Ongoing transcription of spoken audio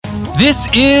This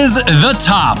is The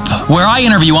Top, where I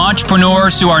interview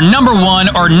entrepreneurs who are number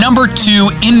one or number two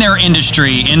in their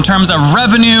industry in terms of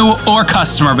revenue or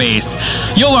customer base.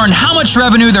 You'll learn how much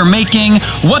revenue they're making,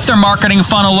 what their marketing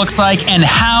funnel looks like, and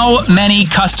how many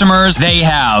customers they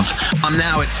have. I'm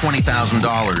now at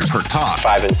 $20,000 per talk.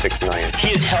 5 and 6 million. He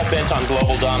is hell-bent on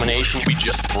global domination. We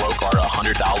just broke our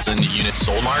 100,000 unit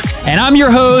sold mark. And I'm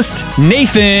your host,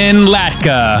 Nathan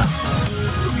Latka.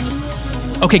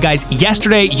 Okay, guys,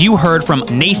 yesterday you heard from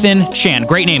Nathan Chan.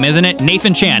 Great name, isn't it?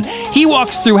 Nathan Chan. He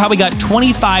walks through how we got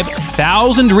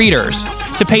 25,000 readers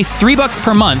to pay $3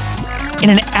 per month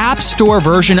in an app store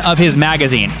version of his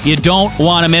magazine. You don't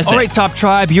want to miss it. All right, Top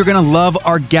Tribe, you're going to love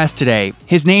our guest today.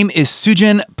 His name is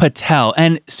Sujan Patel,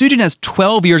 and Sujan has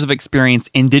 12 years of experience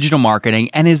in digital marketing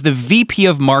and is the VP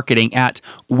of Marketing at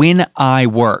When I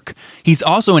Work. He's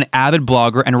also an avid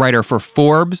blogger and writer for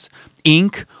Forbes,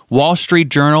 Inc., Wall Street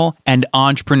Journal, and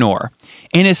Entrepreneur.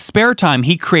 In his spare time,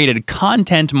 he created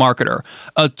Content Marketer,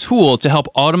 a tool to help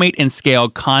automate and scale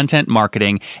content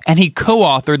marketing, and he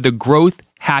co-authored the growth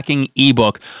hacking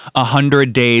ebook,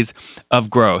 100 Days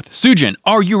of Growth. Sujan,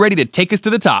 are you ready to take us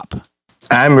to the top?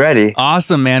 I'm ready.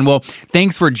 Awesome, man. Well,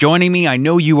 thanks for joining me. I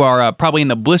know you are probably in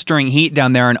the blistering heat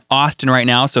down there in Austin right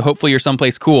now, so hopefully you're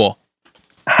someplace cool.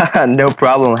 No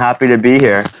problem. Happy to be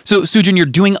here. So, Sujan, you're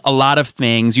doing a lot of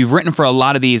things. You've written for a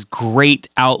lot of these great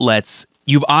outlets.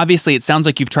 You've obviously, it sounds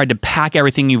like you've tried to pack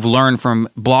everything you've learned from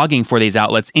blogging for these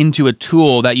outlets into a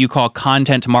tool that you call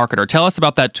Content Marketer. Tell us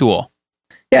about that tool.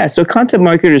 Yeah, so Content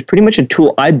Marketer is pretty much a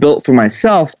tool I built for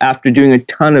myself after doing a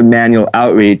ton of manual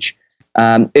outreach.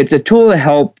 It's a tool to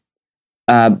help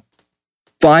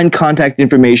find contact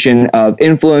information of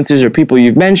influencers or people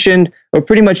you've mentioned, or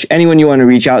pretty much anyone you want to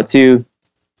reach out to.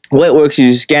 The way it works is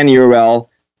you scan a URL,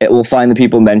 it will find the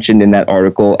people mentioned in that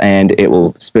article, and it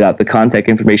will spit out the contact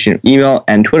information, email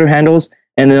and Twitter handles,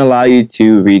 and then allow you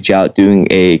to reach out doing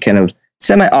a kind of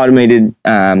semi-automated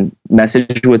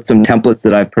message with some templates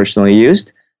that I've personally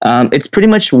used. It's pretty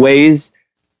much ways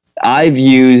I've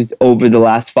used over the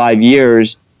last 5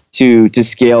 years to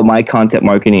scale my content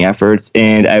marketing efforts,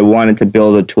 and I wanted to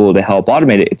build a tool to help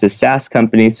automate it. It's a SaaS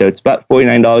company, so it's about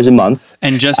 $49 a month.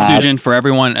 And just, Sujan, for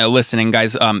everyone listening,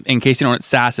 guys, in case you don't know what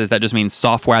SaaS is, that just means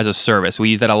software as a service. We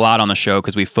use that a lot on the show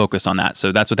because we focus on that.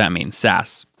 So that's what that means,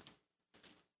 SaaS.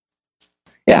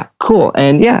 Yeah, cool.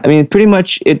 And yeah, I mean, pretty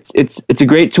much it's a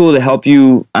great tool to help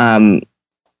you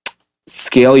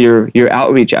scale your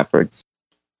outreach efforts.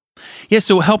 Yeah,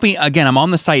 so help me, again, I'm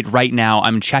on the site right now.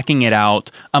 I'm checking it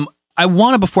out. I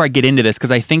want to, before I get into this,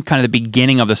 because I think kind of the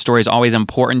beginning of the story is always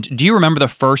important. Do you remember the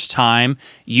first time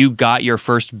you got your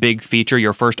first big feature,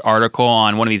 your first article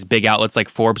on one of these big outlets like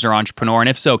Forbes or Entrepreneur? And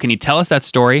if so, can you tell us that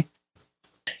story?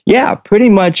 Yeah, pretty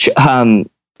much.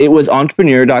 It was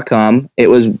entrepreneur.com. It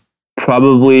was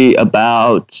probably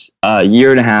about a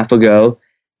year and a half ago.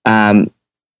 I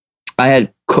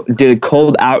did a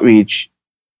cold outreach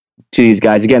to these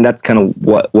guys. Again, that's kind of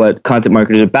what Content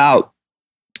Marketer is about.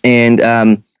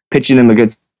 And pitching them a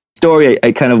good story.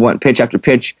 I kind of went pitch after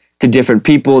pitch to different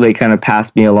people. They kind of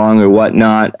passed me along or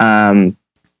whatnot. And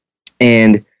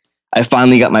I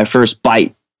finally got my first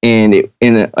bite. And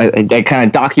I kind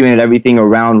of documented everything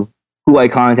around who I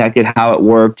contacted, how it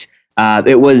worked. I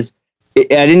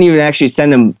didn't even actually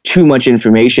send them too much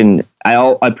information.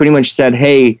 I pretty much said,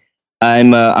 hey,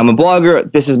 I'm a blogger.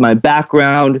 This is my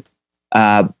background.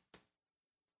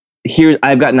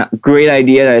 I've got a great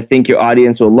idea that I think your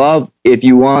audience will love. If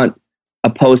you want a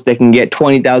post that can get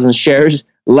 20,000 shares,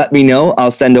 let me know.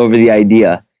 I'll send over the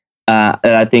idea that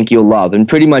I think you'll love. And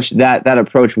pretty much that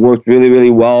approach worked really, really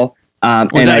well.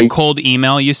 Was that a cold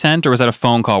email you sent, or was that a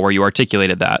phone call where you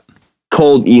articulated that?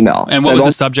 Cold email. And what was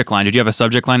the subject line? Did you have a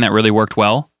subject line that really worked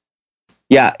well?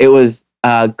 Yeah, it was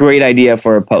a great idea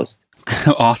for a post.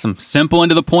 Awesome. Simple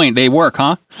and to the point. They work,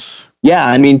 huh? Yeah,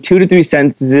 I mean, 2 to 3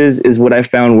 sentences is what I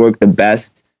found work the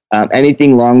best.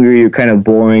 Anything longer, you're kind of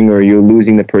boring or you're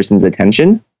losing the person's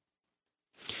attention.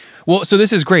 Well, so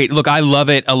this is great. Look, I love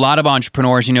it. A lot of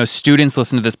entrepreneurs, students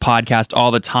listen to this podcast all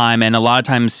the time. And a lot of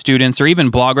times students or even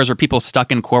bloggers or people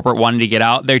stuck in corporate wanting to get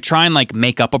out, they try and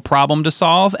make up a problem to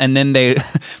solve. And then they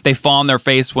fall on their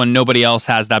face when nobody else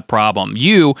has that problem.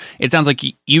 It sounds like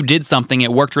you did something.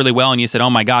 It worked really well. And you said,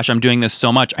 oh my gosh, I'm doing this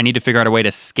so much. I need to figure out a way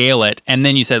to scale it. And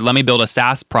then you said, let me build a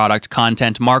SaaS product,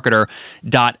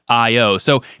 contentmarketer.io.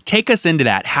 So take us into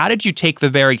that. How did you take the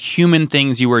very human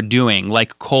things you were doing,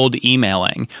 like cold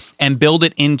emailing, and build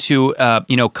it into,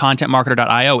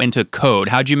 contentmarketer.io into code?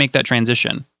 How'd you make that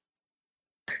transition?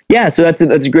 Yeah, so that's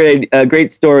a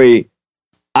great story.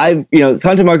 Content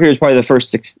Marketer is probably the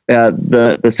first,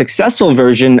 the successful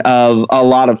version of a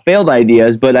lot of failed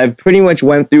ideas, but I've pretty much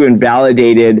went through and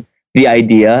validated the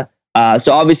idea.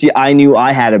 So obviously I knew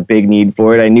I had a big need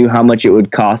for it. I knew how much it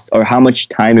would cost or how much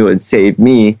time it would save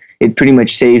me. It pretty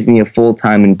much saves me a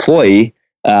full-time employee,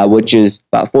 which is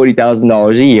about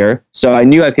 $40,000 a year. So I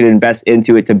knew I could invest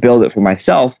into it to build it for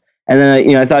myself. And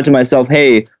then I thought to myself,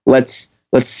 hey, let's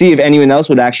see if anyone else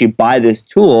would actually buy this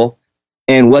tool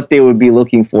and what they would be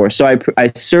looking for. So I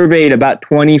surveyed about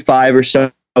 25 or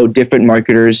so different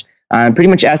marketers. Pretty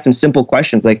much asked them simple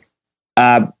questions like,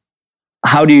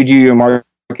 how do you do your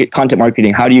content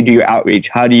marketing? How do you do your outreach?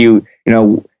 How do you,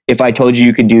 if I told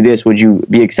you could do this, would you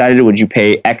be excited? Would you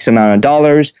pay X amount of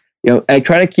dollars? I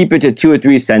try to keep it to 2 or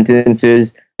 3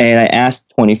 sentences, and I asked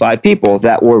 25 people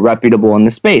that were reputable in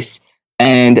the space.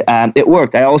 And it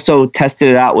worked. I also tested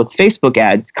it out with Facebook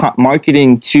ads,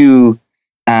 marketing to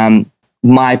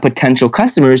my potential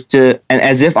customers and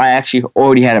as if I actually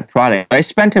already had a product. I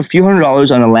spent a few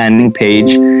 $100s on a landing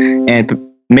page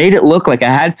and made it look like I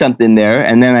had something there,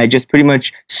 and then I just pretty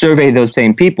much surveyed those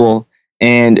same people,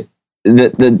 and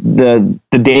the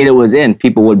data was in.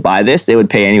 People would buy this. They would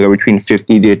pay anywhere between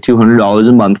 $50 to $200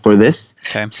 a month for this.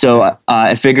 Okay. So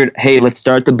I figured, hey, let's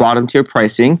start at the bottom tier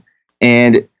pricing,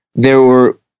 and there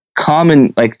were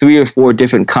common, like 3 or 4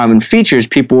 different common features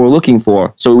people were looking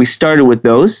for. So we started with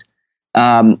those.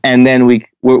 And then we're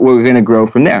going to grow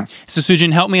from there. So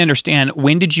Sujin, help me understand,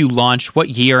 when did you launch, what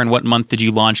year and what month did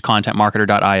you launch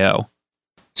ContentMarketer.io?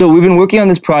 So we've been working on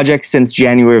this project since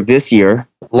January of this year.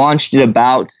 Launched it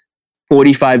about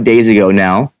 45 days ago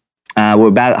now. We're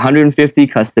about 150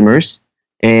 customers,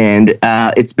 and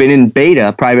it's been in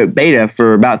private beta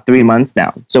for about 3 months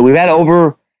now. So we've had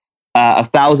over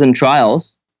 1,000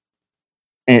 trials.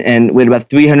 And we had about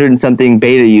 300 and something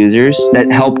beta users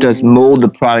that helped us mold the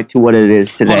product to what it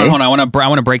is today. Hold on. I want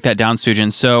to break that down,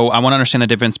 Sujin. So I want to understand the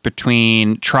difference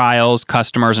between trials,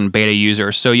 customers, and beta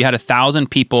users. So you had 1,000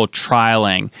 people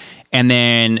trialing, and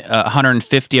then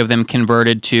 150 of them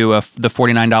converted to the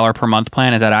 $49 per month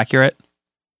plan. Is that accurate?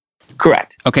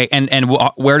 Correct. Okay. And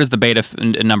where does the beta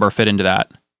number fit into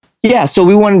that? Yeah, so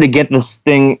we wanted to get this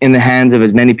thing in the hands of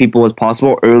as many people as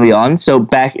possible early on. So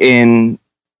back in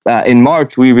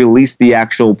March, we released the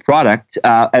actual product,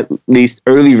 at least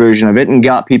early version of it, and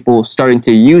got people starting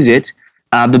to use it.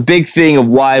 The big thing of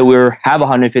why we have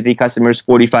 150 customers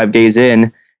 45 days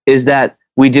in is that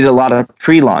we did a lot of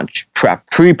pre-launch prep,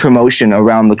 pre-promotion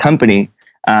around the company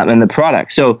and the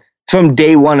product. So from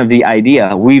day one of the idea,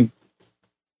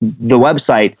 the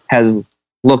website has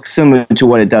looked similar to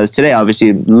what it does today. Obviously,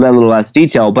 a little less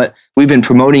detail, but we've been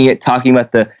promoting it, talking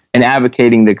about and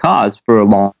advocating the cause for a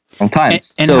long time.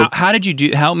 And so, how did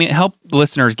you help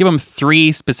listeners, give them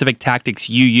 3 specific tactics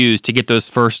you used to get those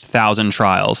first 1,000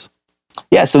 trials?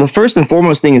 Yeah, so the first and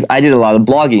foremost thing is I did a lot of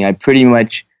blogging. I pretty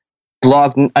much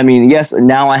blogged. I mean, yes,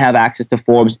 now I have access to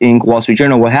Forbes, Inc., Wall Street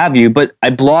Journal, what have you, but I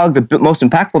blogged. The most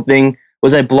impactful thing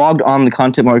was I blogged on the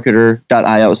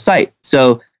ContentMarketer.io site.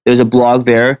 So there's a blog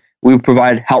there. We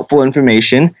provide helpful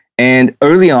information. And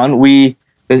early on,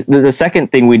 the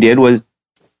second thing we did was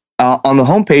on the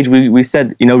homepage, we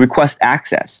said, request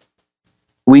access.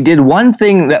 We did one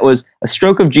thing that was a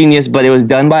stroke of genius, but it was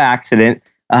done by accident.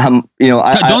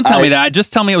 Don't tell me that.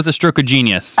 Just tell me it was a stroke of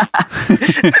genius.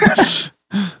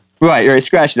 Right.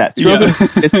 Scratch that.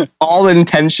 It's all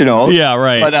intentional. Yeah,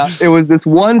 right. But it was this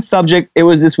one subject. It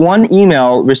was this one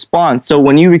email response. So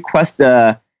when you request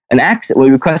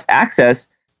access,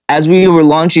 as we were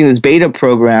launching this beta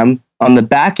program on the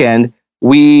back end,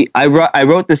 I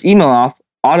wrote this email off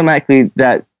automatically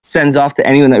that sends off to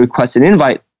anyone that requests an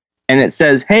invite, and it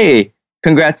says, "Hey,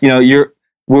 congrats! We're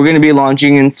going to be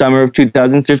launching in summer of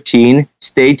 2015.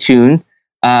 Stay tuned.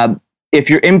 If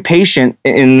you're impatient,"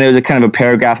 and there's a kind of a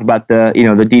paragraph about the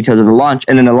details of the launch,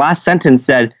 and then the last sentence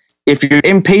said, "If you're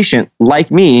impatient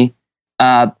like me,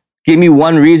 give me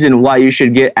one reason why you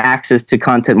should get access to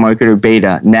Content Marketer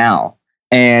Beta now."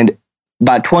 And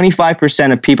about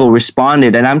 25% of people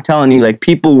responded, and I'm telling you,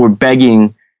 people were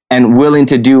begging and willing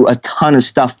to do a ton of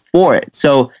stuff for it.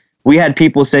 So we had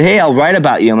people say, "Hey, I'll write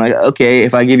about you." I'm like, "Okay,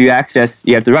 if I give you access,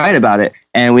 you have to write about it."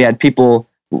 And we had people.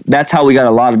 That's how we got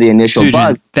a lot of the initial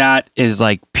buzz. That is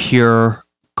pure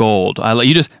gold.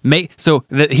 Here's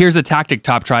the tactic,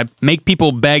 Top Tribe. Make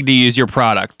people beg to use your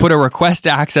product. Put a request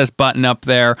access button up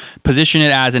there. Position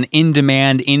it as an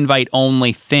in-demand,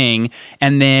 invite-only thing.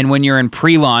 And then when you're in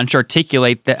pre-launch,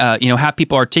 articulate have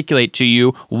people articulate to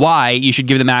you why you should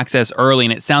give them access early.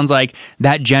 And it sounds like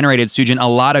that generated, Sujin, a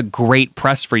lot of great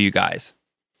press for you guys.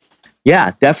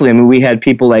 Yeah, definitely. I mean, we had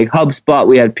people like HubSpot.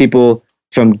 We had people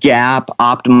from Gap,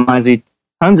 Optimizely,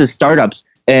 tons of startups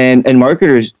and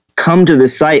marketers come to the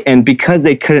site, and because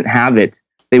they couldn't have it,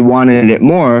 they wanted it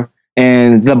more.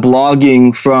 And the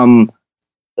blogging from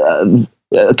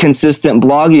consistent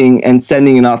blogging and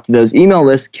sending it off to those email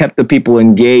lists kept the people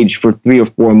engaged for 3 or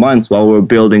 4 months while we're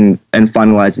building and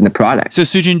finalizing the product. So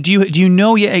Sujin, do you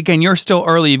know yet? Again, you're still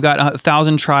early. You've got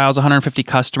 1,000 trials, 150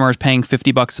 customers paying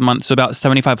 $50 a month, so about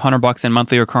 $7,500 in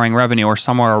monthly recurring revenue, or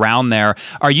somewhere around there.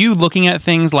 Are you looking at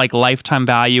things like lifetime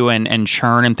value and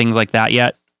churn and things like that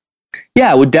yet?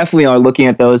 Yeah, we definitely are looking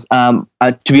at those. To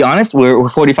be honest, we're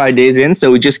 45 days in,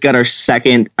 so we just got our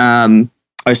second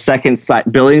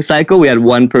billing cycle. We had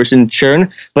one person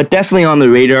churn, but definitely on the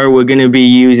radar. We're going to be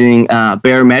using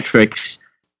Barometrics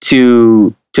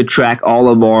to track all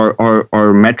of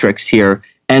our metrics here.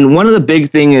 And one of the big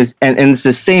thing is, and it's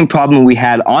the same problem we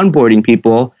had onboarding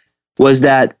people, was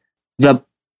that the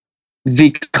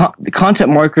content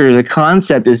marketer, the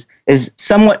concept is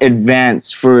somewhat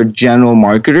advanced for a general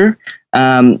marketer,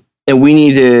 and we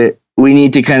need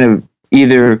to kind of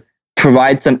either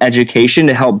provide some education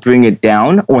to help bring it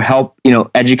down, or help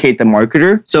educate the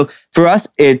marketer. So for us,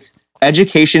 it's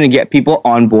education to get people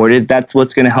onboarded. That's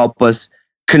what's going to help us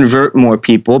convert more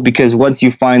people, because once you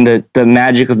find the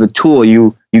magic of the tool,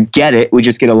 you get it. We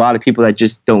just get a lot of people that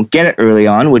just don't get it early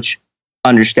on, which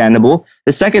understandable.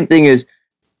 The second thing is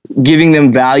giving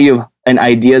them value and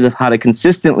ideas of how to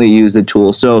consistently use the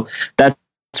tool. So that's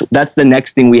the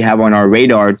next thing we have on our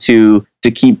radar to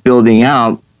keep building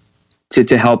out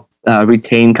to help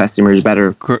retain customers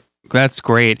better. That's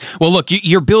great. Well, look,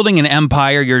 you're building an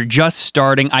empire. You're just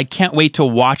starting. I can't wait to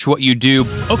watch what you do.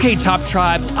 Okay, Top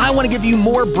Tribe, I want to give you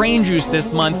more brain juice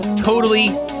this month,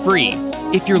 totally free.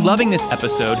 If you're loving this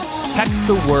episode, text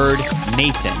the word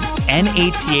Nathan,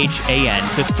 Nathan,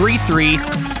 to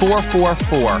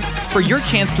 33444 for your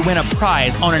chance to win a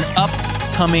prize on an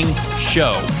upcoming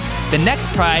show. The next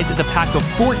prize is a pack of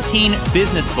 14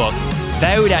 business books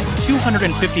valued at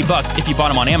 $250 if you bought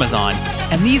them on Amazon.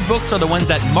 And these books are the ones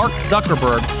that Mark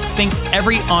Zuckerberg thinks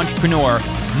every entrepreneur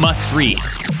must read.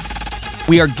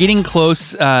 We are getting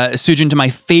close, Sujin, to my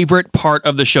favorite part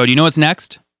of the show. Do you know what's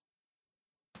next?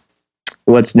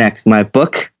 What's next? My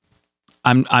book?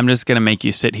 I'm just going to make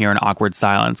you sit here in awkward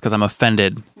silence because I'm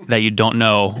offended that you don't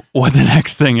know what the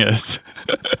next thing is.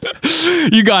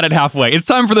 You got it halfway. It's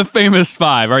time for the famous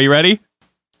 5. Are you ready?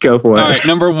 Go for it. All right,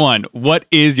 number 1. What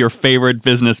is your favorite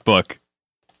business book?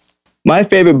 My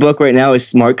favorite book right now is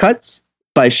Smart Cuts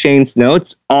by Shane Snow.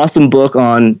 It's an awesome book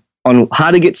on how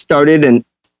to get started and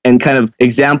kind of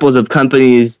examples of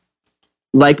companies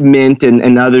like Mint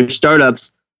and other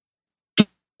startups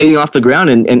getting off the ground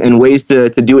and ways to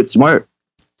do it smart.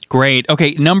 Great.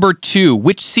 Okay, number 2.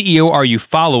 Which CEO are you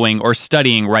following or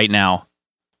studying right now?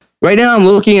 Right now, I'm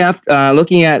looking at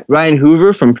Ryan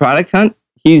Hoover from Product Hunt.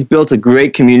 He's built a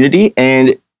great community,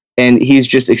 and he's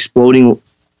just exploding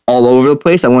all over the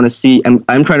place. I want to see. I'm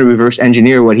trying to reverse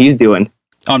engineer what he's doing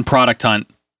on Product Hunt.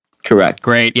 Correct.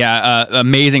 Great. Yeah.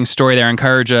 Amazing story there.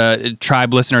 Encourage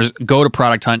Tribe listeners, go to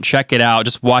Product Hunt, check it out.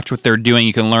 Just watch what they're doing.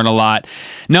 You can learn a lot.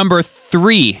 Number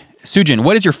 3. Sujin,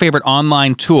 what is your favorite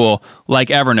online tool like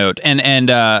Evernote?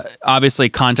 And obviously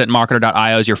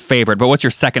contentmarketer.io is your favorite, but what's your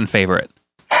second favorite?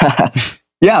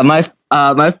 Yeah, my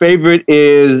favorite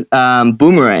is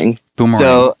Boomerang.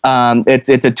 So it's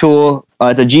a tool,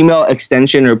 it's a Gmail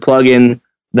extension or plugin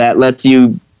that lets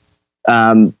you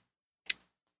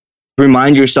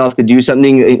remind yourself to do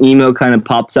something. An email kind of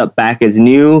pops up back as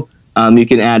new. You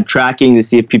can add tracking to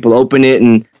see if people open it,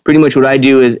 and pretty much what I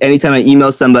do is anytime I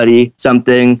email somebody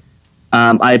something,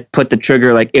 I put the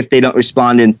trigger, like if they don't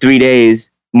respond in 3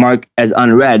 days, mark as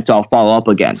unread, so I'll follow up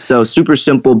again. So super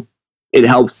simple. It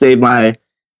helps save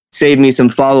me some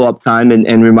follow-up time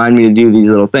and remind me to do these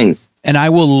little things. And I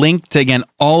will link to, again,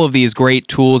 all of these great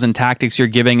tools and tactics you're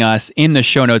giving us in the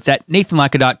show notes at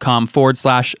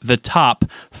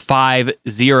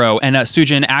nathanlatka.com/the-top50. And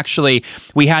Sujin, actually,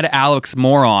 we had Alex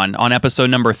Moore on episode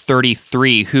number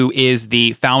 33, who is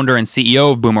the founder and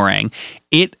CEO of Boomerang.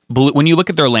 When you look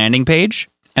at their landing page,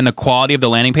 and the quality of the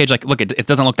landing page, like, look, it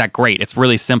doesn't look that great. It's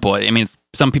really simple. I mean,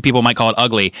 some people might call it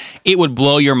ugly. It would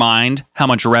blow your mind how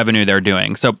much revenue they're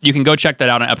doing. So you can go check that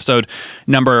out on episode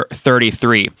number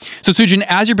 33. So Sujin,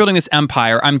 as you're building this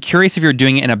empire, I'm curious if you're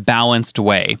doing it in a balanced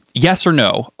way. Yes or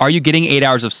no? Are you getting 8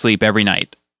 hours of sleep every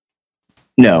night?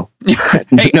 No.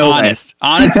 Hey, no honest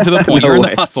and to the point. No You're in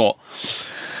way. the hustle.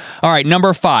 All right,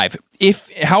 number 5.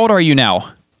 How old are you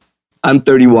now? I'm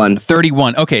 31.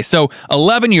 31. Okay, so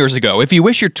 11 years ago, if you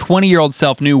wish your 20-year-old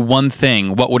self knew one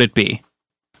thing, what would it be?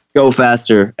 go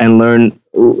faster and learn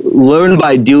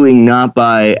by doing, not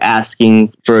by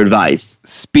asking for advice.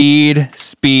 Speed,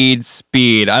 speed,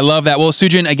 speed. I love that. Well,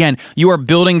 Sujin, again, you are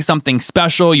building something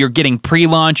special. You're getting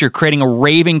pre-launch. You're creating a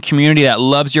raving community that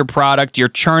loves your product. Your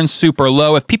churn's super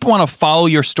low. If people want to follow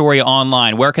your story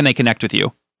online, where can they connect with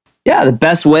you? Yeah, the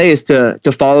best way is to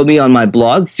follow me on my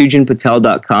blog,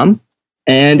 sujinpatel.com.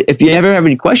 And if you ever have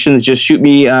any questions, just shoot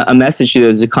me a message.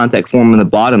 There's a contact form on the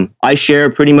bottom. I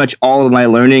share pretty much all of my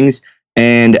learnings.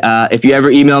 And if you ever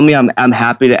email me, I'm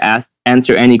happy to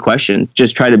answer any questions.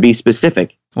 Just try to be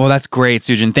specific. Well, that's great,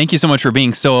 Sujin. Thank you so much for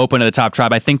being so open to the Top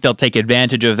Tribe. I think they'll take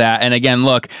advantage of that. And again,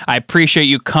 look, I appreciate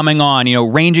you coming on,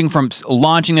 ranging from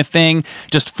launching a thing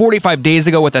just 45 days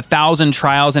ago with 1,000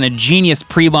 trials and a genius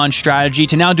pre-launch strategy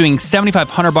to now doing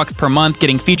 $7,500 per month,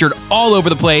 getting featured all over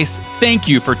the place. Thank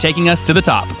you for taking us to the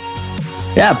top.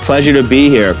 Yeah, pleasure to be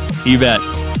here. You bet.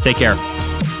 Take care.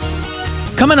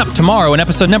 Coming up tomorrow in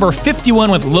episode number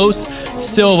 51 with Los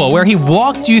Silva, where he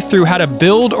walked you through how to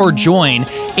build or join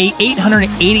a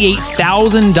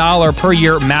 $888,000 per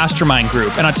year mastermind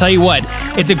group. And I'll tell you what,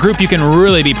 it's a group you can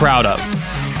really be proud of.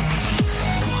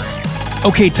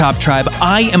 Okay, Top Tribe,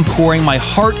 I am pouring my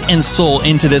heart and soul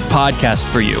into this podcast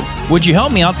for you. Would you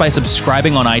help me out by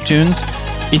subscribing on iTunes?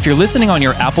 If you're listening on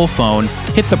your Apple phone,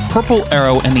 hit the purple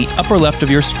arrow in the upper left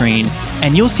of your screen,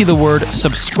 and you'll see the word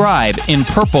subscribe in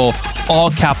purple,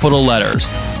 all capital letters.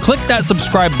 Click that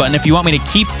subscribe button if you want me to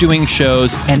keep doing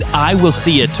shows, and I will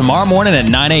see you tomorrow morning at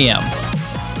 9 a.m.